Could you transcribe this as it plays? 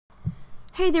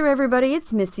Hey there everybody,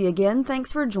 it's Missy again.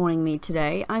 Thanks for joining me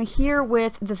today. I'm here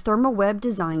with the Thermoweb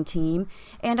design team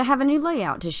and I have a new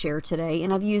layout to share today,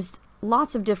 and I've used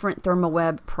lots of different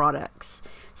Thermoweb products.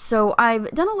 So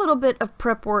I've done a little bit of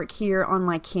prep work here on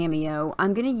my Cameo.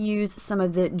 I'm going to use some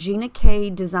of the Gina K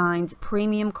Designs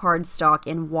premium cardstock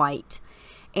in white.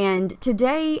 And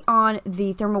today on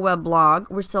the Thermoweb blog,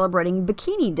 we're celebrating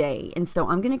Bikini Day, and so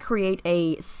I'm going to create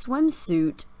a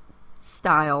swimsuit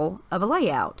style of a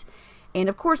layout. And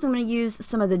of course I'm going to use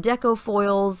some of the deco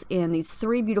foils in these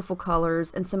three beautiful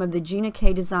colors and some of the Gina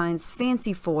K Designs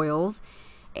fancy foils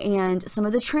and some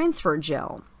of the transfer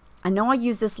gel. I know I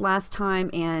used this last time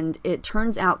and it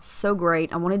turns out so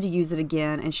great. I wanted to use it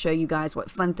again and show you guys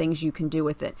what fun things you can do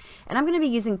with it. And I'm going to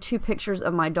be using two pictures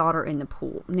of my daughter in the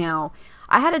pool. Now,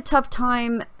 I had a tough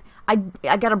time.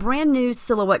 I got a brand new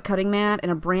silhouette cutting mat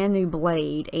and a brand new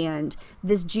blade, and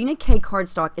this Gina K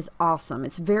cardstock is awesome.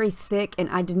 It's very thick and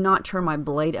I did not turn my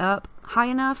blade up high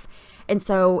enough, and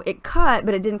so it cut,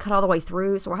 but it didn't cut all the way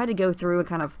through, so I had to go through and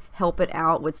kind of help it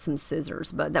out with some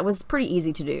scissors, but that was pretty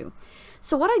easy to do.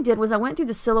 So what I did was I went through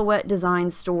the Silhouette Design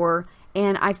store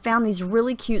and I found these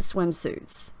really cute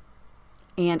swimsuits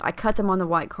and I cut them on the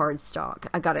white cardstock.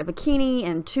 I got a bikini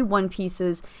and two one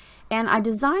pieces. And I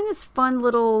designed this fun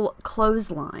little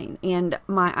clothesline, and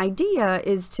my idea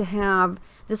is to have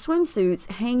the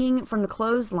swimsuits hanging from the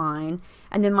clothesline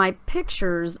and then my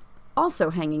pictures also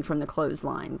hanging from the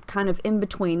clothesline, kind of in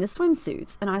between the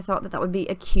swimsuits. And I thought that that would be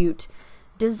a cute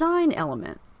design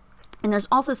element. And there's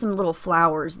also some little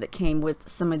flowers that came with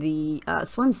some of the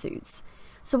swimsuits.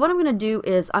 So what I'm going to do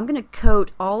is I'm going to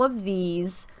coat all of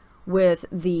these with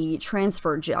the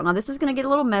transfer gel. Now this is going to get a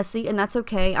little messy, and that's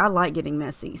okay. I like getting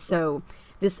messy. So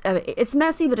this it's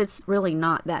messy, but it's really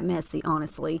not that messy,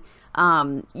 honestly.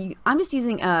 I'm just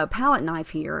using a palette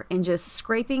knife here and just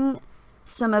scraping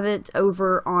some of it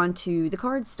over onto the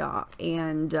cardstock.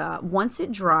 And once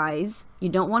it dries, you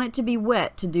don't want it to be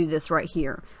wet to do this right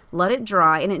here. Let it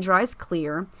dry, and it dries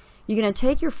clear. You're going to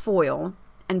take your foil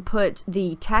and put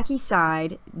the tacky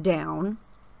side down.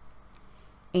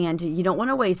 And you don't want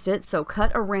to waste it, so cut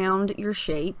around your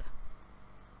shape.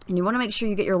 And you want to make sure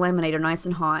you get your laminator nice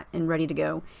and hot and ready to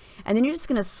go. And then you're just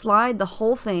going to slide the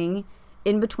whole thing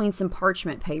in between some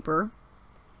parchment paper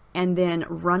and then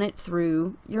run it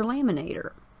through your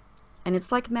laminator. And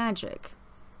it's like magic.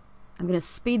 I'm going to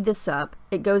speed this up.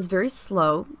 It goes very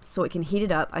slow so it can heat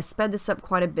it up. I sped this up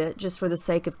quite a bit just for the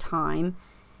sake of time.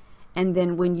 And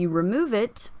then when you remove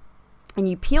it and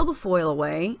you peel the foil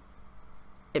away,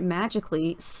 it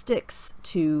magically sticks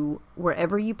to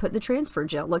wherever you put the transfer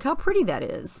gel. Look how pretty that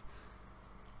is.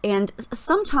 And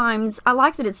sometimes I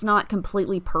like that it's not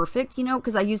completely perfect, you know,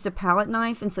 because I used a palette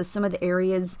knife, and so some of the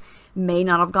areas may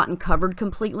not have gotten covered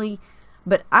completely,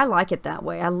 but I like it that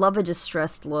way. I love a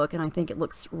distressed look, and I think it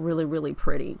looks really, really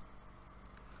pretty.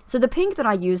 So the pink that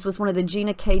I used was one of the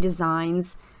Gina K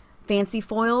Designs fancy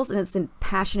foils, and it's in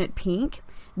Passionate Pink.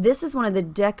 This is one of the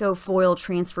deco foil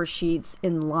transfer sheets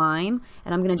in lime,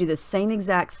 and I'm going to do the same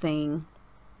exact thing,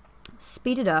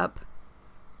 speed it up,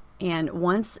 and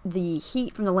once the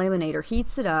heat from the laminator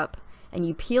heats it up and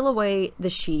you peel away the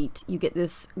sheet, you get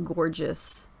this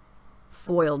gorgeous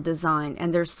foil design.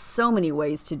 And there's so many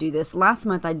ways to do this. Last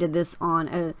month I did this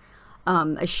on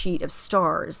a sheet of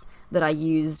stars that I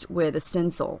used with a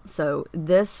stencil. So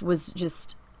this was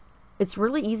just, it's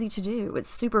really easy to do. It's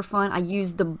super fun. I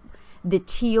used the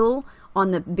teal on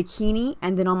the bikini,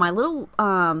 and then on my little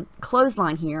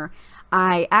clothesline here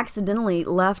I accidentally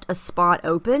left a spot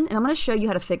open, and I'm going to show you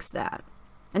how to fix that.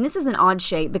 And this is an odd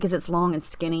shape because it's long and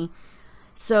skinny.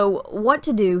 So what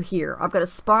to do here, I've got a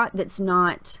spot that's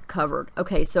not covered.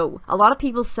 Okay, so a lot of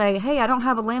people say, hey, I don't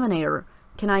have a laminator,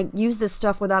 can I use this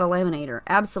stuff without a laminator?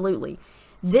 Absolutely.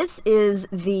 This is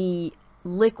the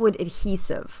liquid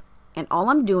adhesive, and all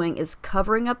I'm doing is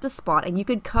covering up the spot, and you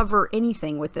could cover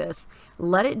anything with this.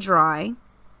 Let it dry.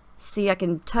 See, I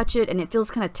can touch it and it feels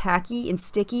kind of tacky and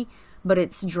sticky, but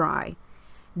it's dry.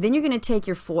 Then you're going to take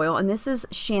your foil, and this is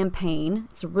champagne.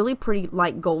 It's a really pretty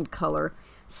light gold color.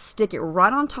 Stick it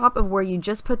right on top of where you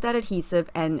just put that adhesive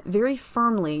and very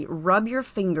firmly rub your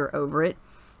finger over it.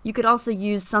 You could also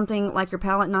use something like your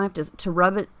palette knife to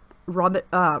rub it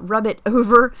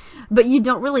over, but you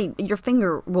don't really, your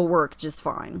finger will work just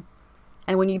fine.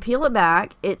 And when you peel it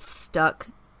back, it's stuck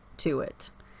to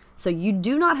it. So you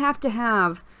do not have to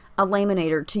have a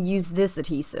laminator to use this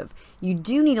adhesive. You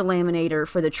do need a laminator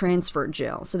for the transfer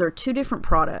gel. So there are two different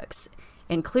products,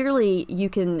 and clearly you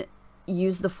can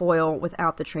use the foil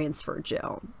without the transfer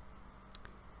gel.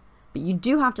 But you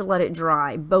do have to let it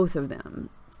dry, both of them,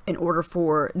 in order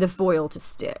for the foil to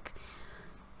stick.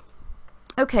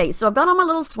 Okay, so I've got all my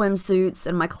little swimsuits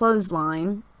and my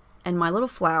clothesline and my little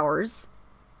flowers.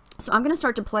 So I'm going to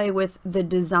start to play with the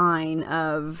design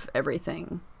of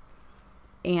everything.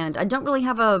 And I don't really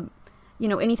have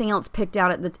anything else picked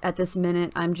out at this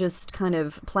minute. I'm just kind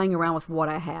of playing around with what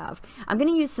I have. I'm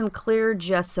going to use some clear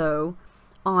gesso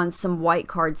on some white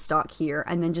cardstock here,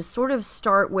 and then just sort of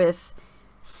start with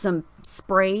some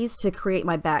sprays to create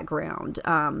my background.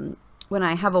 When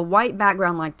I have a white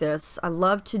background like this, I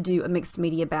love to do a mixed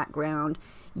media background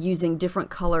using different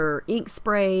color ink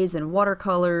sprays and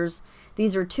watercolors.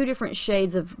 These are two different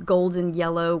shades of golden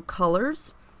yellow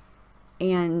colors.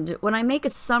 And when I make a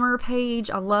summer page,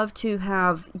 I love to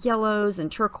have yellows and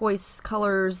turquoise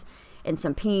colors and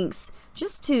some pinks,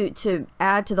 just to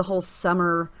add to the whole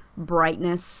summer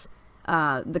brightness,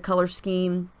 the color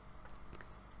scheme.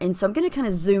 And so I'm going to kind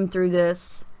of zoom through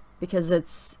this because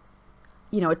it's,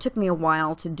 it took me a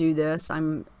while to do this.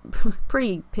 I'm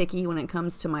pretty picky when it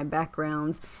comes to my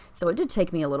backgrounds, so it did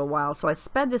take me a little while. So I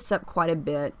sped this up quite a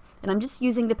bit, and I'm just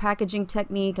using the packaging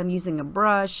technique. I'm using a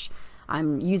brush.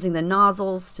 I'm using the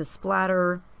nozzles to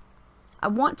splatter. I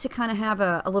want to kind of have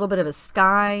a little bit of a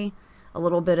sky, a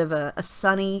little bit of a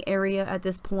sunny area at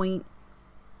this point.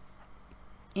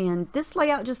 And this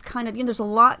layout just kind of, there's a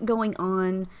lot going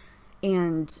on,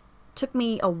 and took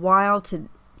me a while to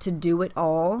do it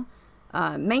all.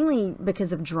 Mainly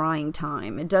because of drying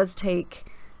time. It does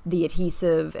take the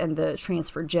adhesive and the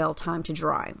transfer gel time to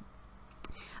dry.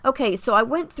 Okay, so I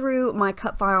went through my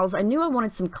cut files. I knew I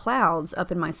wanted some clouds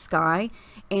up in my sky,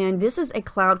 and this is a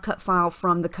cloud cut file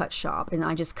from the cut shop, and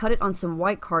I just cut it on some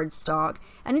white cardstock,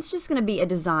 and it's just going to be a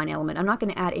design element. I'm not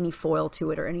going to add any foil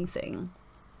to it or anything.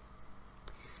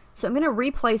 So I'm going to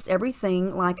replace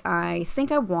everything like I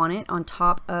think I want it on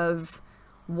top of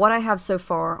what I have so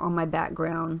far on my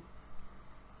background.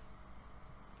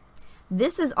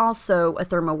 This is also a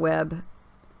Thermoweb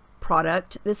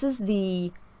product. This is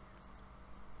the,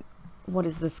 what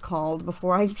is this called?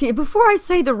 Before I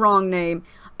say the wrong name,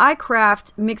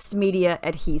 iCraft Mixed Media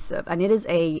Adhesive, and it is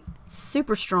a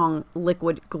super strong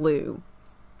liquid glue.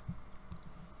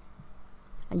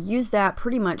 I use that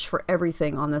pretty much for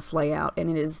everything on this layout, and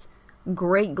it is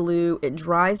great glue. It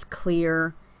dries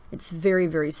clear. It's very,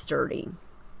 very sturdy.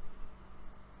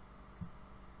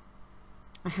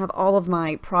 I have all of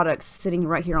my products sitting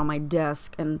right here on my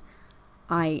desk, and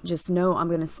I just know I'm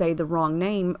going to say the wrong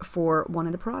name for one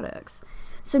of the products.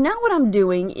 So now what I'm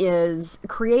doing is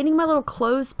creating my little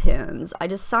clothespins. I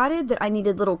decided that I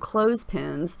needed little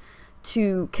clothespins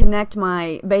to connect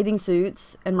my bathing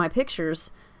suits and my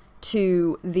pictures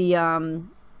to the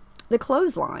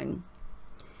clothesline.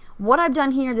 What I've done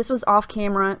here, this was off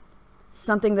camera,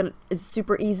 something that is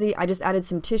super easy. I just added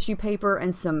some tissue paper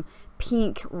and some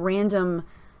pink random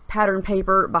pattern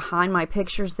paper behind my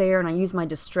pictures there, and I use my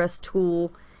distress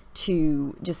tool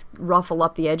to just ruffle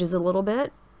up the edges a little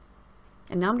bit.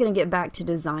 And now I'm going to get back to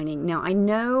designing. Now I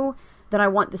know that I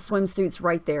want the swimsuits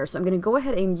right there, so I'm going to go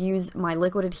ahead and use my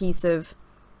liquid adhesive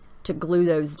to glue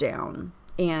those down.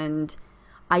 And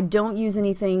I don't use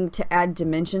anything to add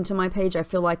dimension to my page. I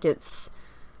feel like it's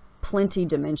plenty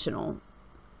dimensional.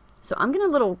 So I'm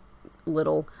going to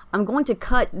I'm going to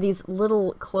cut these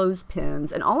little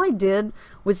clothespins, and all I did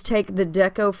was take the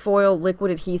Deco Foil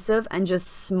liquid adhesive and just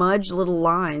smudge little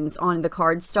lines on the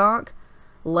cardstock,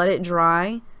 let it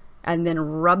dry, and then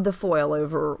rub the foil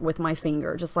over with my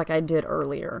finger, just like I did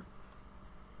earlier.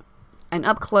 And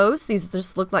up close, these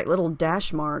just look like little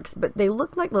dash marks, but they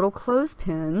look like little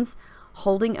clothespins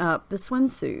holding up the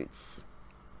swimsuits.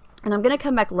 And I'm going to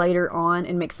come back later on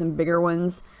and make some bigger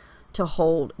ones to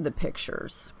hold the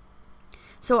pictures.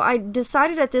 So I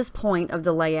decided at this point of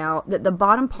the layout that the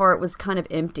bottom part was kind of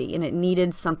empty and it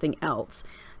needed something else.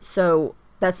 So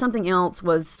that something else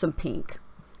was some pink.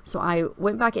 So I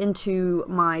went back into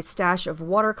my stash of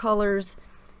watercolors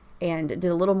and did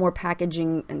a little more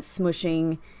packaging and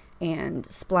smushing and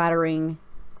splattering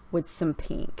with some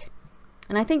pink.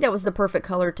 And I think that was the perfect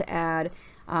color to add.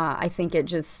 I think it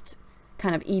just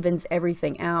kind of evens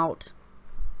everything out.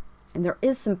 And there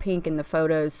is some pink in the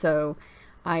photos, so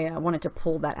I wanted to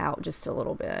pull that out just a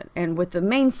little bit. And with the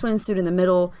main swimsuit in the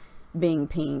middle being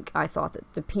pink, I thought that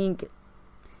the pink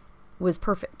was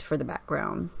perfect for the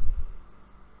background.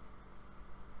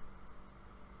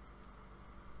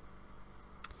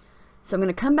 So I'm going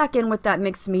to come back in with that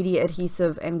mixed media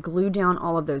adhesive and glue down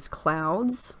all of those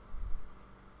clouds.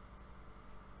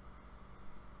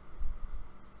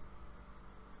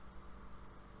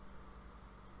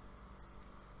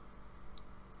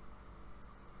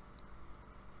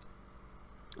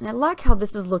 And I like how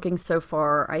this is looking so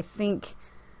far. I think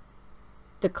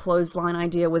the clothesline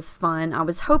idea was fun. I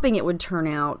was hoping it would turn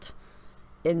out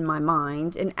in my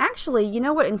mind. And actually, you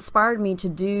know what inspired me to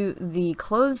do the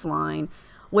clothesline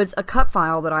was a cut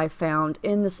file that I found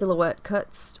in the Silhouette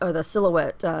Cuts, or the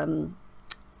Silhouette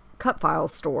cut file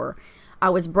store. I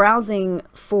was browsing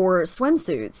for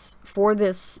swimsuits for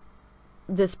this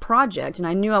project, and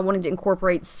I knew I wanted to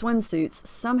incorporate swimsuits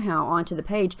somehow onto the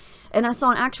page, and I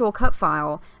saw an actual cut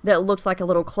file that looked like a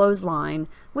little clothesline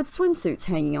with swimsuits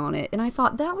hanging on it, and I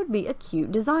thought that would be a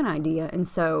cute design idea. And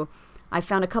so I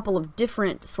found a couple of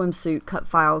different swimsuit cut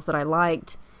files that I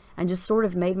liked and just sort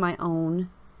of made my own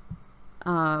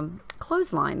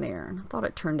clothesline there. And I thought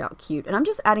it turned out cute. And I'm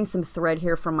just adding some thread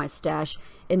here from my stash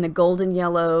in the golden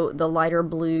yellow, the lighter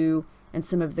blue, and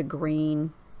some of the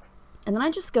green. And then I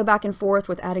just go back and forth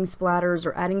with adding splatters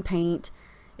or adding paint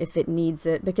if it needs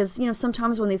it, because you know,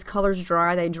 sometimes when these colors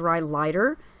dry, they dry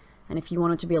lighter, and if you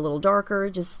want it to be a little darker,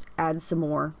 just add some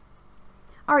more.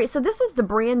 Alright, so this is the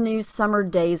brand new Summer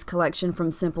Days collection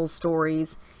from Simple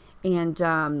Stories, and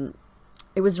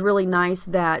it was really nice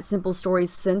that Simple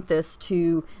Stories sent this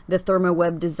to the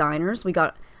Thermoweb designers. We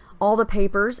got all the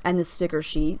papers and the sticker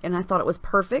sheet, and I thought it was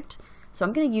perfect. So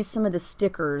I'm going to use some of the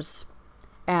stickers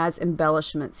as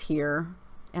embellishments here.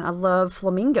 And I love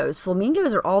flamingos.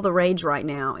 Flamingos are all the rage right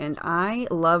now, and I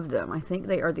love them. I think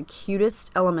they are the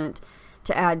cutest element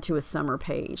to add to a summer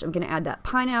page. I'm going to add that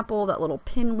pineapple, that little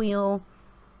pinwheel.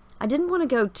 I didn't want to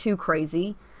go too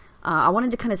crazy. I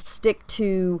wanted to kind of stick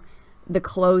to the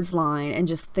clothesline and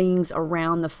just things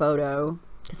around the photo,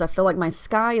 because I feel like my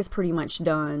sky is pretty much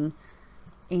done,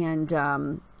 and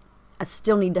I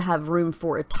still need to have room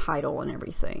for a title and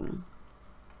everything.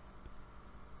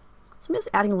 So I'm just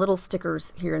adding little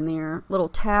stickers here and there. Little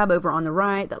tab over on the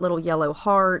right, that little yellow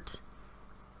heart.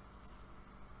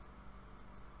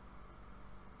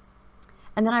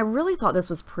 And then I really thought this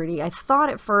was pretty. I thought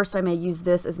at first I may use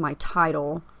this as my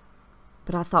title,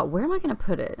 but I thought, where am I going to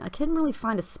put it? I couldn't really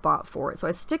find a spot for it. So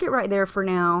I stick it right there for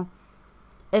now.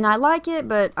 And I like it,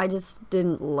 but I just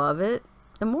didn't love it.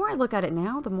 The more I look at it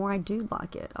now, the more I do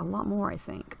like it. A lot more, I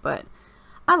think. But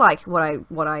I like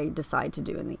what I decide to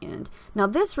do in the end. Now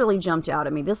this really jumped out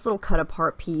at me. This little cut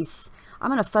apart piece. I'm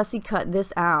going to fussy cut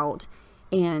this out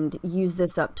and use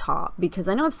this up top, because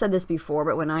I know I've said this before,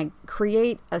 but when I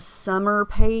create a summer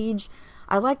page,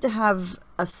 I like to have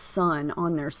a sun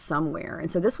on there somewhere, and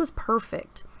so this was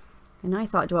perfect. And I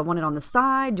thought, do I want it on the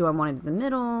side? Do I want it in the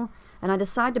middle? And I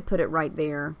decided to put it right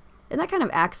there, and that kind of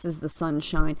acts as the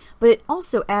sunshine, but it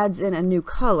also adds in a new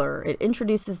color. It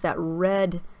introduces that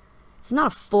red. It's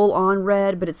not a full-on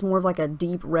red, but it's more of like a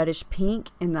deep reddish pink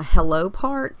in the hello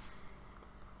part.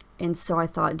 And so I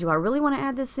thought, do I really want to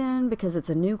add this in because it's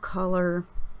a new color?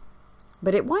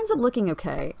 But it winds up looking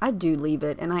okay. I do leave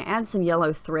it, and I add some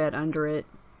yellow thread under it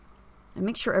and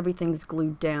make sure everything's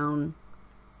glued down.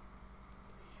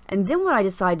 And then what I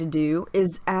decide to do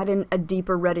is add in a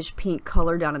deeper reddish pink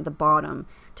color down at the bottom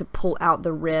to pull out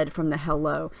the red from the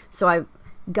hello. So I've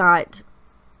got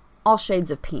all shades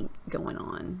of pink going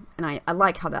on, and I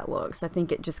like how that looks. I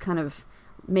think it just kind of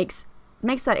makes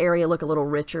that area look a little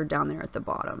richer down there at the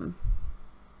bottom.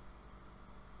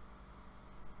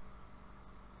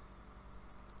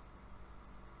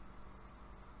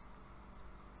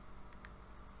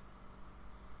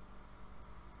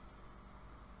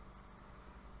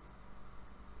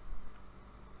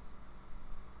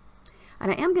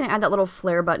 And I am going to add that little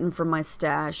flare button from my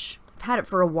stash. I've had it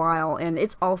for a while, and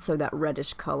it's also that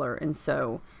reddish color, and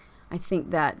so I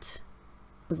think that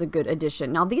was a good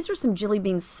addition. Now these are some Jelly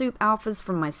Bean Soup alphas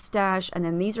from my stash, and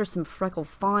then these are some Freckle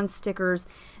Fawn stickers.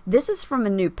 This is from a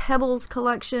new Pebbles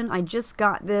collection. I just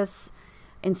got this,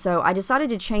 and so I decided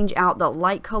to change out the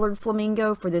light colored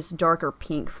flamingo for this darker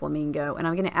pink flamingo, and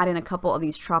I'm going to add in a couple of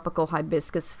these tropical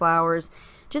hibiscus flowers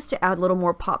just to add a little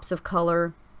more pops of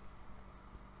color.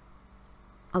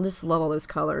 I just love all those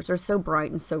colors. They're so bright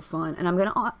and so fun. And I'm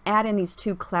going to add in these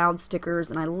two cloud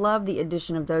stickers, and I love the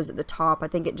addition of those at the top. I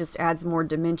think it just adds more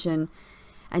dimension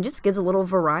and just gives a little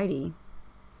variety.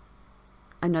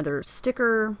 Another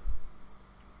sticker.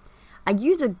 I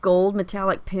use a gold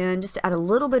metallic pen just to add a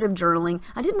little bit of journaling.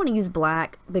 I didn't want to use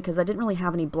black because I didn't really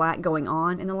have any black going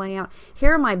on in the layout.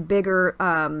 Here are my bigger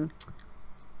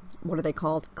what are they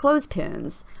called?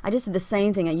 Clothespins. I just did the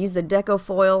same thing. I used the deco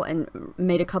foil and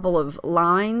made a couple of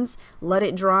lines, let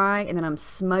it dry, and then I'm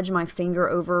smudged my finger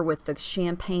over with the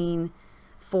champagne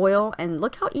foil, and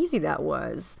look how easy that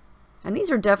was. And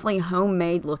these are definitely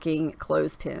homemade looking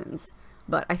clothespins,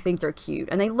 but I think they're cute,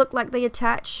 and they look like they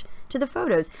attach to the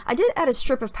photos. I did add a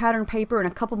strip of pattern paper and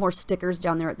a couple more stickers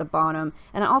down there at the bottom,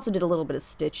 and I also did a little bit of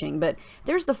stitching, but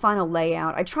there's the final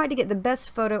layout. I tried to get the best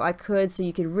photo I could so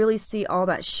you could really see all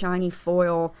that shiny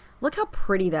foil. Look how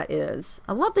pretty that is.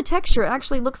 I love the texture. It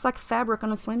actually looks like fabric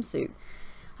on a swimsuit.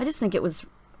 I just think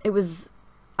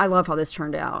I love how this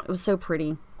turned out. It was so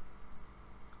pretty.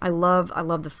 I love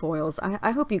the foils. I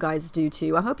hope you guys do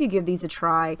too. I hope you give these a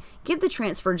try. Give the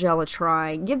transfer gel a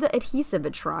try. Give the adhesive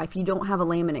a try if you don't have a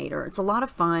laminator. It's a lot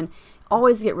of fun.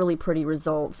 Always get really pretty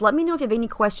results. Let me know if you have any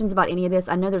questions about any of this.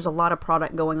 I know there's a lot of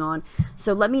product going on.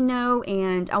 So let me know,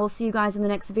 and I will see you guys in the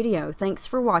next video. Thanks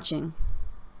for watching.